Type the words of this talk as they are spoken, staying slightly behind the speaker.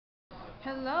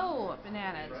Hello,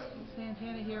 bananas.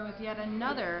 Santana here with yet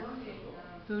another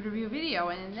food review video,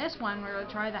 and in this one we're going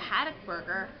to try the Haddock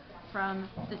Burger from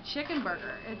the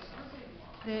Chickenburger. It's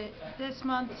this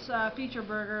month's feature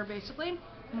burger, basically.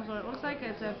 That's what it looks like.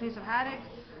 It's a piece of haddock,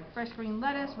 fresh green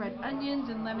lettuce, red onions,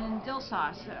 and lemon and dill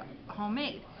sauce,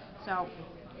 homemade. So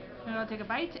I'm going to take a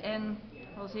bite and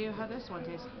we'll see how this one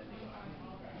tastes.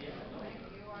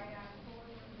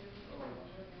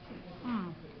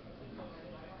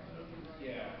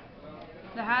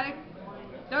 The haddock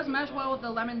does mesh well with the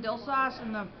lemon dill sauce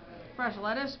and the fresh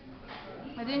lettuce.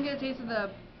 I didn't get a taste of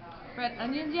the red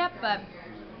onions yet, but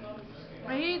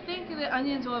I think the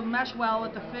onions will mesh well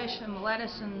with the fish and the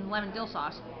lettuce and lemon dill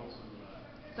sauce.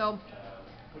 So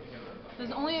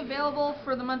it's only available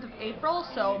for the month of April,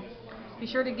 so be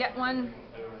sure to get one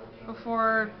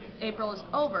before April is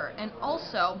over. And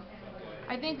also,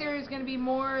 I think there's going to be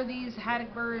more of these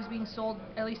Haddock burgers being sold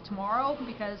at least tomorrow,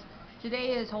 because today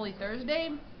is Holy Thursday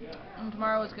and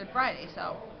tomorrow is Good Friday.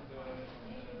 So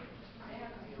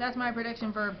that's my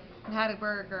prediction for the Haddock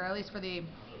Burger, at least for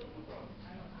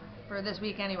this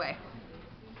week anyway.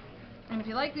 And if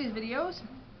you like these videos,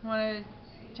 want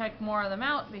to check more of them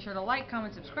out, be sure to like,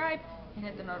 comment, subscribe, and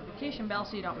hit the notification bell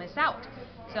so you don't miss out.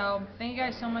 So thank you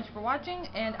guys so much for watching,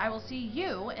 and I will see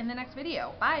you in the next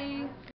video. Bye!